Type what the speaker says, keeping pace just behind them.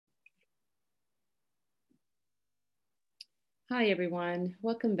Hi, everyone.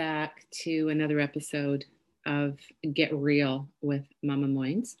 Welcome back to another episode of Get Real with Mama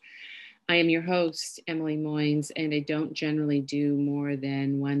Moynes. I am your host, Emily Moynes, and I don't generally do more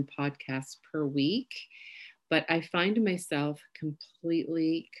than one podcast per week, but I find myself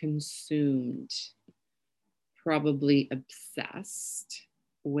completely consumed, probably obsessed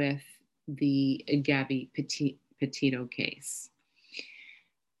with the Gabby Petito case.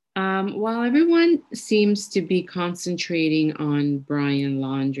 While everyone seems to be concentrating on Brian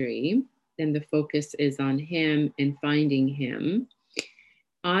Laundrie and the focus is on him and finding him,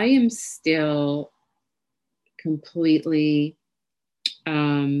 I am still completely,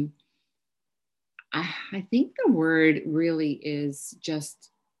 um, I think the word really is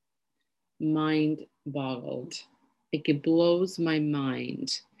just mind boggled. Like it blows my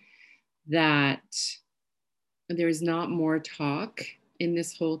mind that there's not more talk in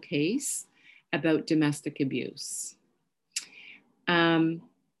this whole case about domestic abuse. Um,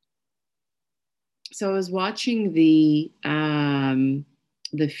 so I was watching the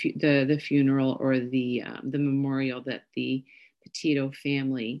funeral or the memorial that the Petito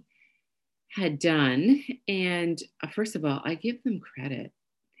family had done, and first of all, I give them credit.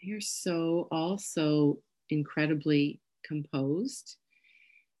 They are so also incredibly composed,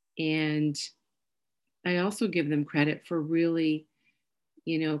 and I also give them credit for really,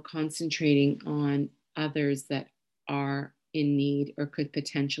 concentrating on others that are in need or could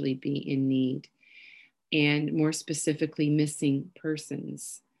potentially be in need, and more specifically, missing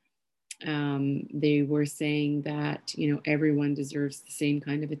persons. They were saying that, everyone deserves the same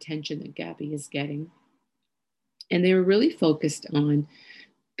kind of attention that Gabby is getting. And they were really focused on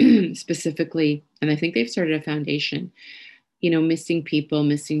specifically, and I think they've started a foundation, missing people,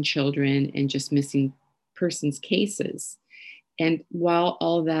 missing children, and just missing persons cases. And while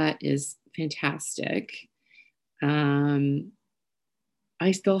all that is fantastic, um,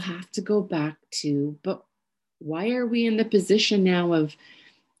 I still have to go back to, but why are we in the position now of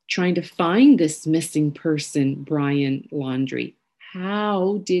trying to find this missing person, Brian Laundrie?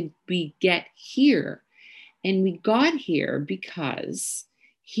 How did we get here? And we got here because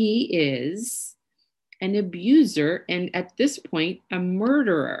he is an abuser and at this point, a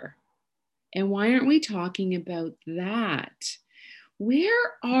murderer. And why aren't we talking about that?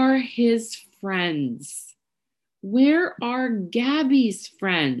 Where are his friends? Where are Gabby's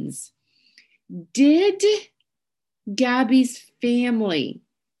friends? Did Gabby's family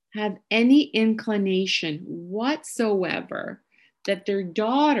have any inclination whatsoever that their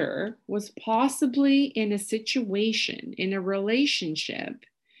daughter was possibly in a situation, in a relationship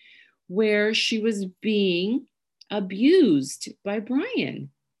where she was being abused by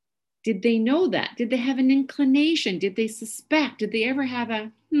Brian? Did they know that? Did they have an inclination? Did they suspect? Did they ever have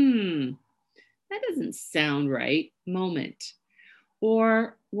a, that doesn't sound right moment?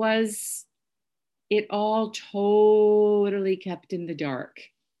 Or was it all totally kept in the dark?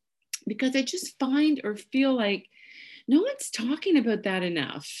 Because I just find or feel like no one's talking about that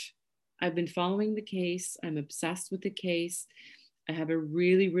enough. I've been following the case. I'm obsessed with the case. I have a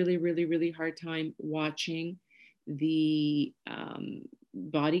really, really, really, really hard time watching the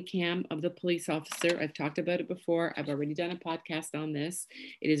body cam of the police officer. I've talked about it before. I've already done a podcast on this.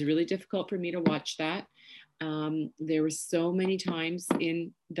 It is really difficult for me to watch that. There were so many times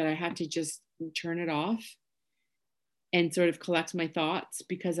in that I had to just turn it off and sort of collect my thoughts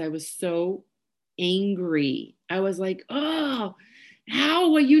because I was so angry. I was like, oh,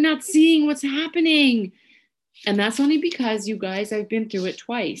 how are you not seeing what's happening? And that's only because, you guys, I've been through it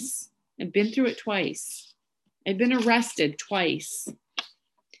twice. I've been through it twice. I've been arrested twice.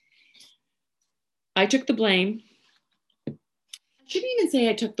 I took the blame. I shouldn't even say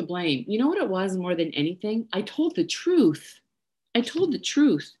I took the blame. You know what it was more than anything? I told the truth. I told the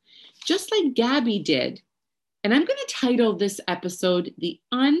truth, just like Gabby did. And I'm going to title this episode The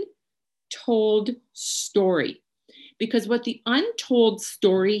Untold Story, because what the untold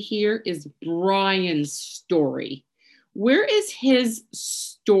story here is Brian's story. Where is his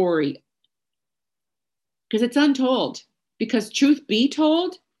story? Because it's untold. Because truth be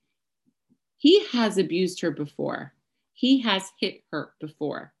told, he has abused her before. He has hit her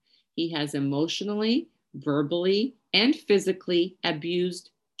before. He has emotionally, verbally, and physically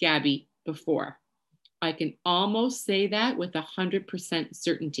abused Gabby before. I can almost say that with 100%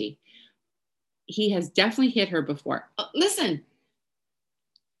 certainty. He has definitely hit her before. Listen,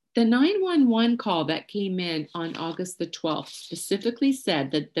 the 911 call that came in on August the 12th specifically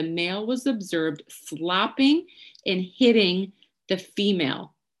said that the male was observed slapping and hitting the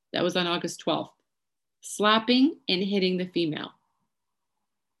female. That was on August 12th. Slapping and hitting the female.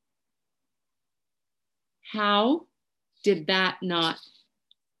 How did that not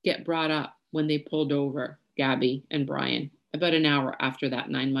get brought up when they pulled over Gabby and Brian about an hour after that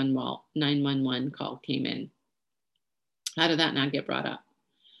 911 call came in? How did that not get brought up?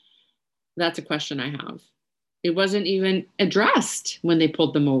 That's a question I have. It wasn't even addressed when they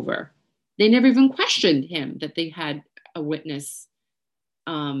pulled them over. They never even questioned him that they had a witness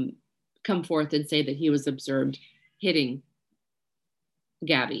come forth and say that he was observed hitting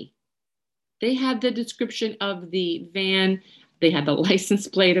Gabby. They had the description of the van. They had the license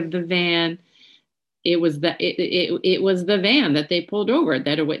plate of the van. It was the van that they pulled over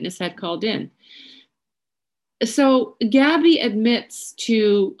that a witness had called in. So Gabby admits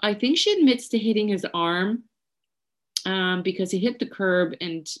to, I think she admits to hitting his arm because he hit the curb,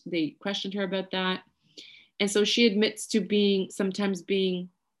 and they questioned her about that. And so she admits to sometimes being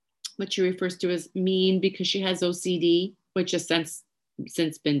what she refers to as mean because she has OCD, which has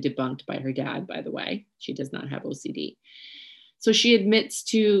since been debunked by her dad, by the way. She does not have OCD. So she admits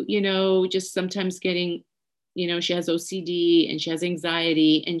to, just sometimes getting, she has OCD and she has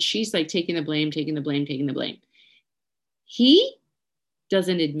anxiety, and she's like taking the blame. He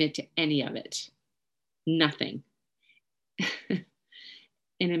doesn't admit to any of it. Nothing.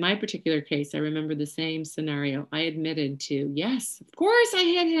 And in my particular case, I remember the same scenario. I admitted to, yes, of course I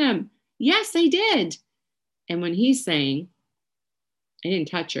hit him. Yes, I did. And when he's saying, I didn't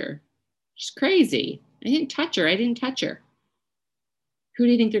touch her, she's crazy. I didn't touch her. Who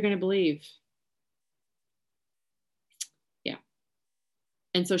do you think they're going to believe? Yeah.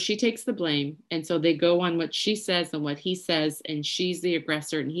 And so she takes the blame. And so they go on what she says and what he says, and she's the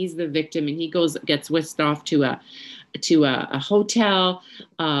aggressor and he's the victim, and he gets whisked off to a hotel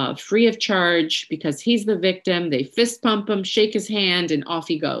free of charge because he's the victim. They fist pump him, shake his hand, and off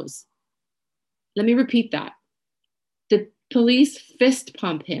he goes. Let me repeat that. The police fist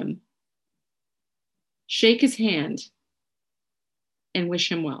pump him, shake his hand, and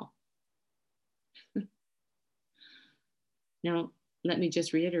wish him well. Now, let me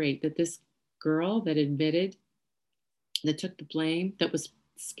just reiterate that this girl that admitted, that took the blame, that was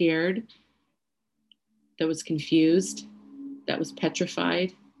scared, that was confused, that was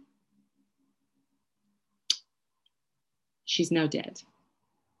petrified, she's now dead.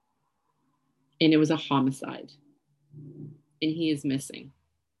 And it was a homicide. And he is missing.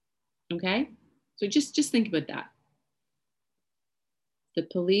 Okay? So just think about that. The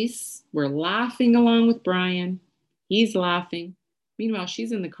police were laughing along with Brian. He's laughing. Meanwhile,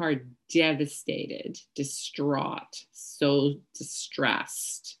 she's in the car, devastated, distraught, so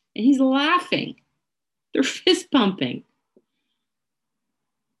distressed. And he's laughing. They're fist pumping.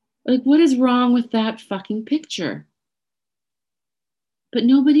 Like, what is wrong with that fucking picture? But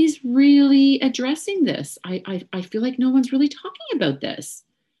nobody's really addressing this. I feel like no one's really talking about this.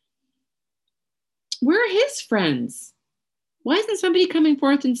 Where are his friends? Why isn't somebody coming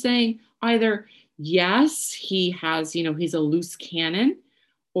forth and saying either, yes, he has, he's a loose cannon,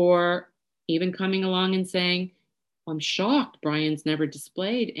 or even coming along and saying, I'm shocked Brian's never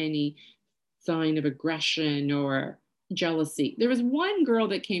displayed any sign of aggression or jealousy. There was one girl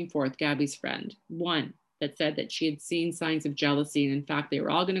that came forth, Gabby's friend, one that said that she had seen signs of jealousy. And in fact, they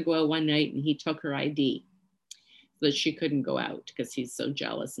were all going to go out one night and he took her ID so that she couldn't go out because he's so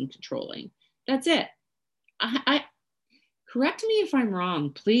jealous and controlling. That's it. I correct me if I'm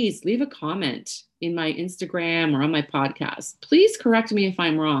wrong. Please leave a comment in my Instagram or on my podcast. Please correct me if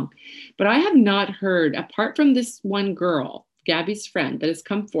I'm wrong. But I have not heard, apart from this one girl, Gabby's friend, that has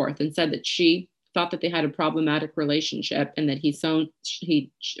come forth and said that she thought that they had a problematic relationship and that he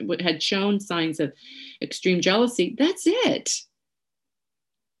had shown signs of extreme jealousy. That's it.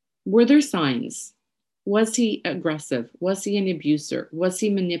 Were there signs? Was he aggressive? Was he an abuser? Was he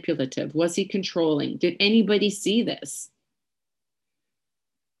manipulative? Was he controlling? Did anybody see this?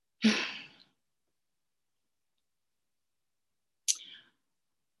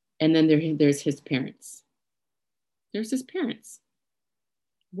 And then there's his parents. There's his parents.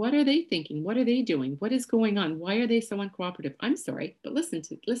 What are they thinking? What are they doing? What is going on? Why are they so uncooperative? I'm sorry, but listen.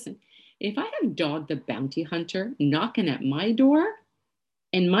 If I have Dog the Bounty Hunter knocking at my door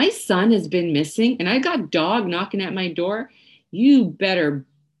and my son has been missing and I got Dog knocking at my door, you better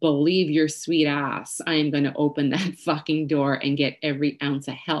believe your sweet ass I am going to open that fucking door and get every ounce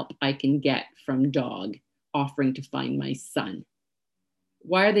of help I can get from Dog offering to find my son.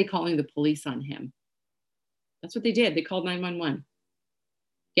 Why are they calling the police on him? That's what they did. They called 911.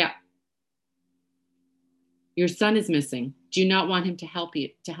 Yeah. Your son is missing. Do you not want him to help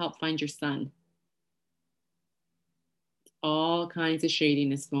find your son? All kinds of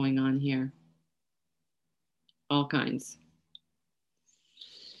shadiness going on here. All kinds.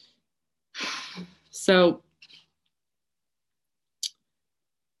 So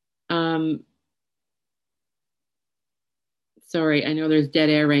Sorry, I know there's dead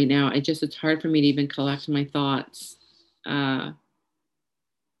air right now. It's hard for me to even collect my thoughts. For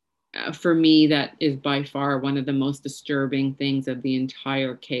me, that is by far one of the most disturbing things of the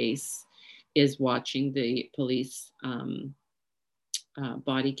entire case is watching the police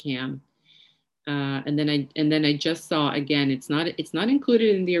body cam. And then I just saw again. It's not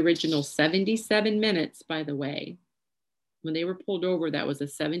included in the original 77 minutes, by the way. When they were pulled over, that was a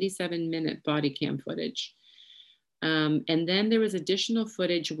 77-minute body cam footage. And then there was additional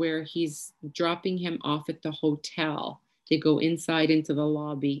footage where he's dropping him off at the hotel. They go inside into the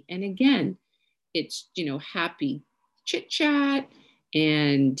lobby. And again, it's, happy chit chat.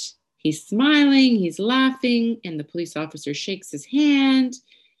 And he's smiling, he's laughing. And the police officer shakes his hand.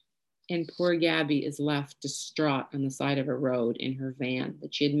 And poor Gabby is left distraught on the side of a road in her van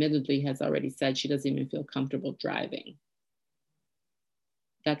that she admittedly has already said she doesn't even feel comfortable driving.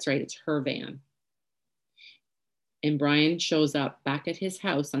 That's right, it's her van. And Brian shows up back at his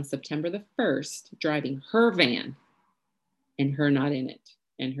house on September the 1st, driving her van, and her not in it,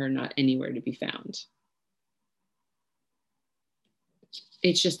 and her not anywhere to be found.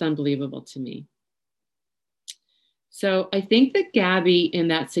 It's just unbelievable to me. So I think that Gabby in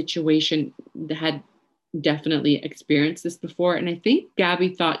that situation had definitely experienced this before. And I think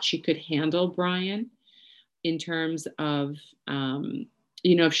Gabby thought she could handle Brian in terms of,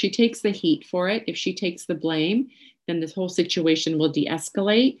 if she takes the heat for it, if she takes the blame, then this whole situation will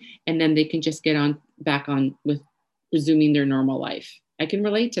de-escalate and then they can just get back on with resuming their normal life. I can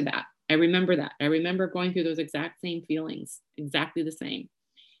relate to that. I remember that. I remember going through those exact same feelings, exactly the same.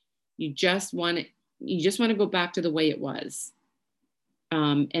 You just want to go back to the way it was.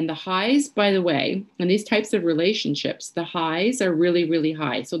 And the highs, by the way, in these types of relationships, the highs are really, really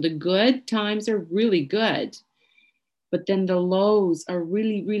high. So the good times are really good, but then the lows are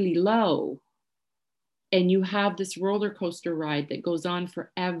really, really low. And you have this roller coaster ride that goes on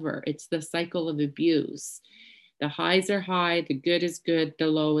forever. It's the cycle of abuse. The highs are high, the good is good, the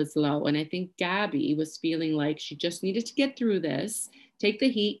low is low. And I think Gabby was feeling like she just needed to get through this, take the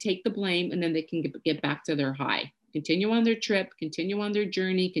heat, take the blame, and then they can get back to their high. Continue on their trip, continue on their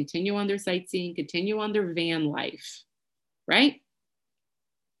journey, continue on their sightseeing, continue on their van life, right?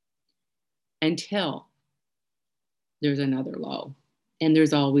 Until there's another low. And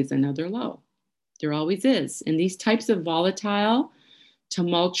there's always another low. There always is. In these types of volatile,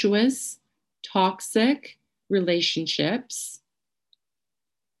 tumultuous, toxic relationships,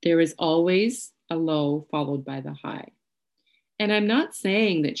 there is always a low followed by the high. And I'm not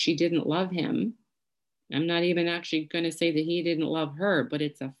saying that she didn't love him. I'm not even actually going to say that he didn't love her, but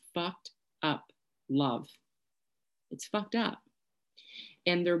it's a fucked up love. It's fucked up.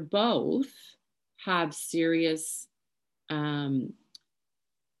 And they're both have serious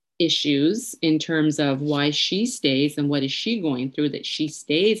issues in terms of why she stays and what is she going through that she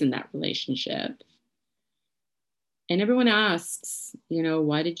stays in that relationship. And everyone asks,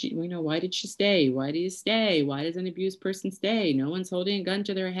 why did she stay? Why do you stay? Why does an abused person stay? No one's holding a gun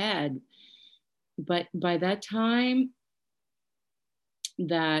to their head. But by that time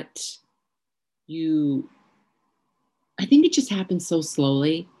that I think it just happens so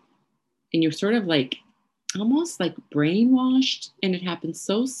slowly and you're sort of like, almost like brainwashed, and it happens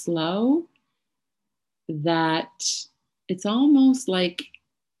so slow that it's almost like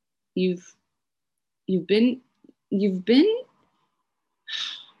you've been, I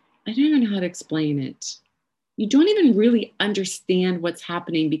don't even know how to explain it. You don't even really understand what's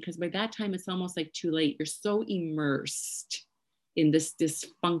happening because by that time it's almost like too late. You're so immersed in this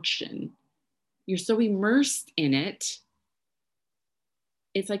dysfunction. You're so immersed in it.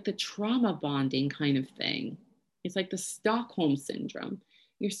 It's like the trauma bonding kind of thing. It's like the Stockholm syndrome.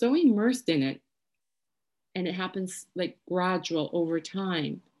 You're so immersed in it, and it happens like gradual over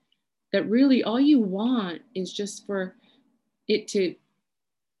time, that really all you want is just for it to,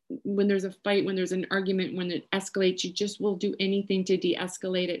 when there's a fight, when there's an argument, when it escalates, you just will do anything to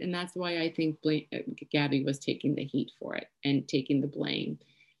de-escalate it. And that's why I think Gabby was taking the heat for it and taking the blame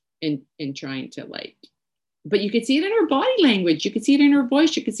and trying to but you could see it in her body language. You could see it in her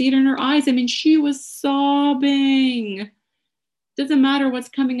voice. You could see it in her eyes. I mean, she was sobbing. Doesn't matter what's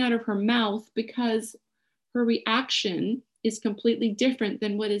coming out of her mouth because her reaction is completely different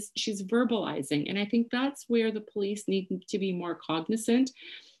than she's verbalizing. And I think that's where the police need to be more cognizant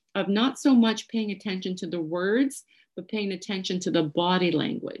of, not so much paying attention to the words, but paying attention to the body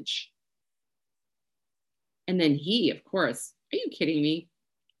language. And then he, of course, are you kidding me?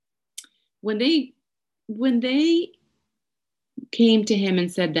 When they came to him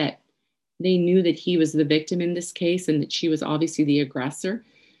and said that they knew that he was the victim in this case and that she was obviously the aggressor,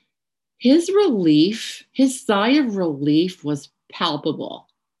 his relief, his sigh of relief was palpable.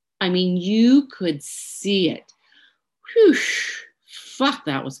 I mean, you could see it. Whew, fuck,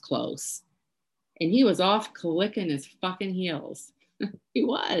 that was close. And he was off clicking his fucking heels. He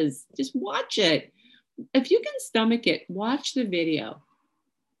was. Just watch it. If you can stomach it, watch the video.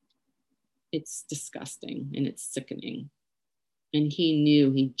 It's disgusting and it's sickening. And he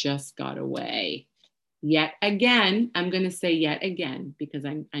knew he just got away. Yet again, I'm going to say yet again, because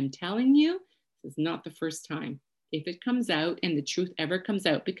I'm telling you, this is not the first time. If it comes out and the truth ever comes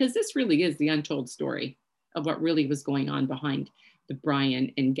out, because this really is the untold story of what really was going on behind the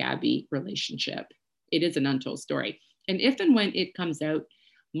Brian and Gabby relationship. It is an untold story. And if and when it comes out,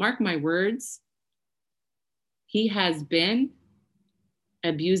 mark my words, he has been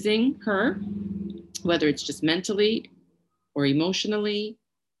abusing her, whether it's just mentally or emotionally.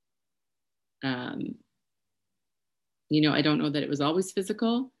 I don't know that it was always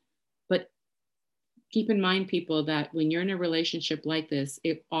physical, but keep in mind, people, that when you're in a relationship like this,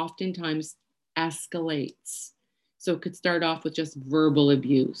 it oftentimes escalates. So it could start off with just verbal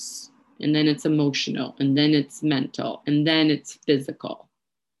abuse, and then it's emotional, and then it's mental, and then it's physical,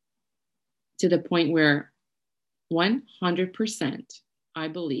 to the point where 100%, I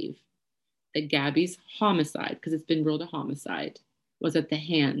believe that Gabby's homicide, because it's been ruled a homicide, was at the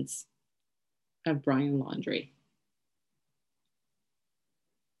hands of Brian Laundrie.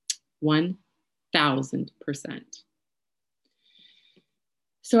 1,000%.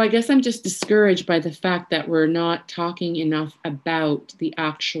 So I guess I'm just discouraged by the fact that we're not talking enough about the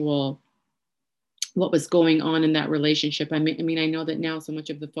actual, what was going on in that relationship. I mean, I know that now so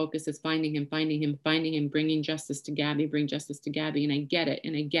much of the focus is finding him, bringing justice to Gabby, bring justice to Gabby. And I get it.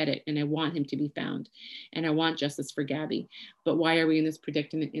 And I want him to be found. And I want justice for Gabby. But why are we in this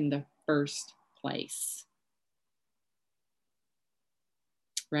predicament in the first place?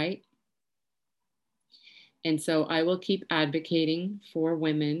 Right? And so I will keep advocating for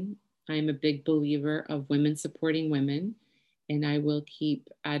women. I'm a big believer of women supporting women. And I will keep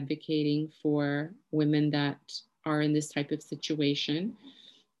advocating for women that are in this type of situation,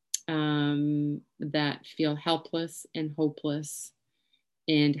 that feel helpless and hopeless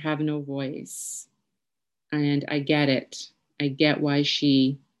and have no voice. And I get it. I get why if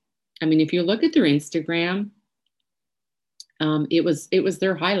you look at their Instagram, it was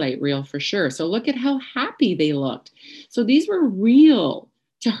their highlight reel for sure. So look at how happy they looked. So these were real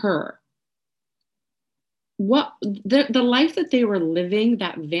to her. What the life that they were living,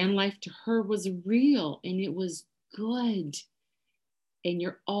 that van life, to her was real and it was good. And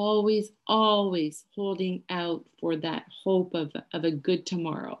you're always holding out for that hope of a good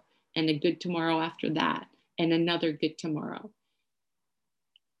tomorrow, and a good tomorrow after that, and another good tomorrow.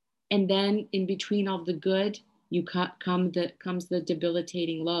 And then in between all the good, comes the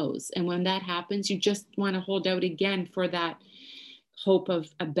debilitating lows. And when that happens, you just want to hold out again for that hope of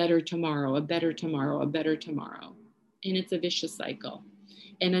a better tomorrow, a better tomorrow, a better tomorrow. And it's a vicious cycle.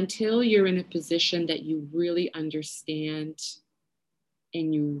 And until you're in a position that you really understand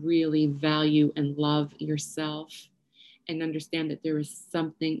and you really value and love yourself and understand that there is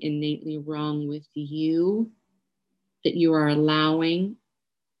something innately wrong with you, that you are allowing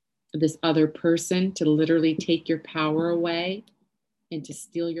this other person to literally take your power away and to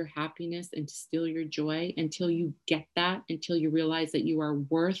steal your happiness and to steal your joy, until you get that, until you realize that you are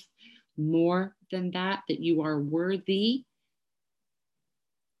worth more than that you are worthy,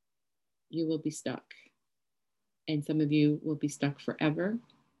 you will be stuck. And some of you will be stuck forever.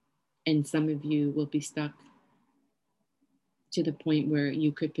 And some of you will be stuck to the point where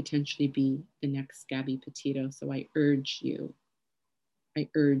you could potentially be the next Gabby Petito. So I urge you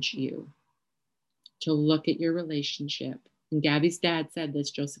to look at your relationship. And Gabby's dad said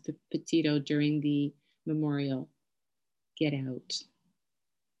this, Joseph Petito, during the memorial: get out.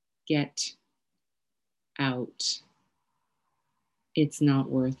 Get out. It's not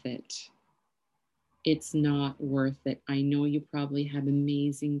worth it. It's not worth it. I know you probably have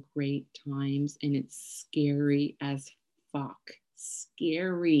amazing, great times, and it's scary as fuck.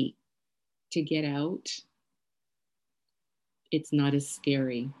 Scary to get out. It's not as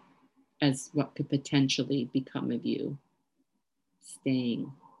scary as what could potentially become of you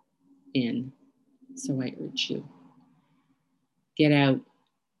staying in. So I urge you, get out.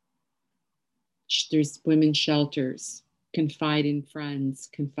 There's women's shelters. Confide in friends,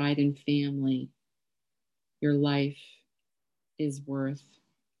 confide in family. Your life is worth,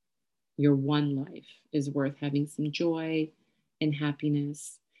 your one life is worth having some joy and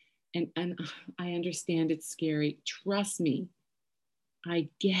happiness. And I understand it's scary. Trust me, I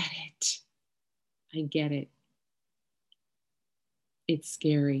get it. I get it. It's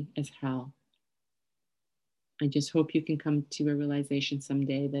scary as hell. I just hope you can come to a realization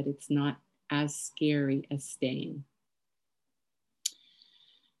someday that it's not as scary as staying.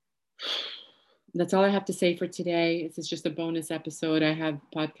 That's all I have to say for today. This is just a bonus episode. I have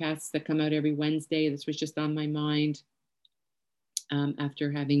podcasts that come out every Wednesday. This was just on my mind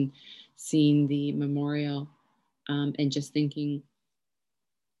after having seen the memorial and just thinking,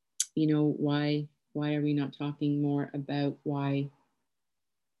 why are we not talking more about why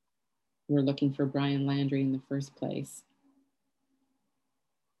we're looking for Brian Landry in the first place?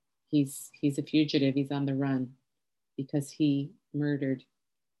 He's a fugitive. He's on the run because he murdered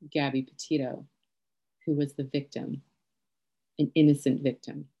Gabby Petito, who was the victim, an innocent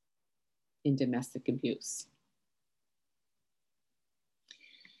victim in domestic abuse.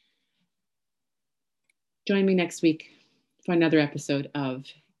 Join me next week for another episode of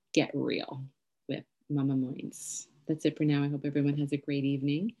Get Real with Mama Moines. That's it for now. I hope everyone has a great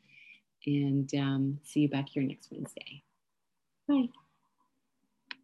evening, and see you back here next Wednesday. Bye.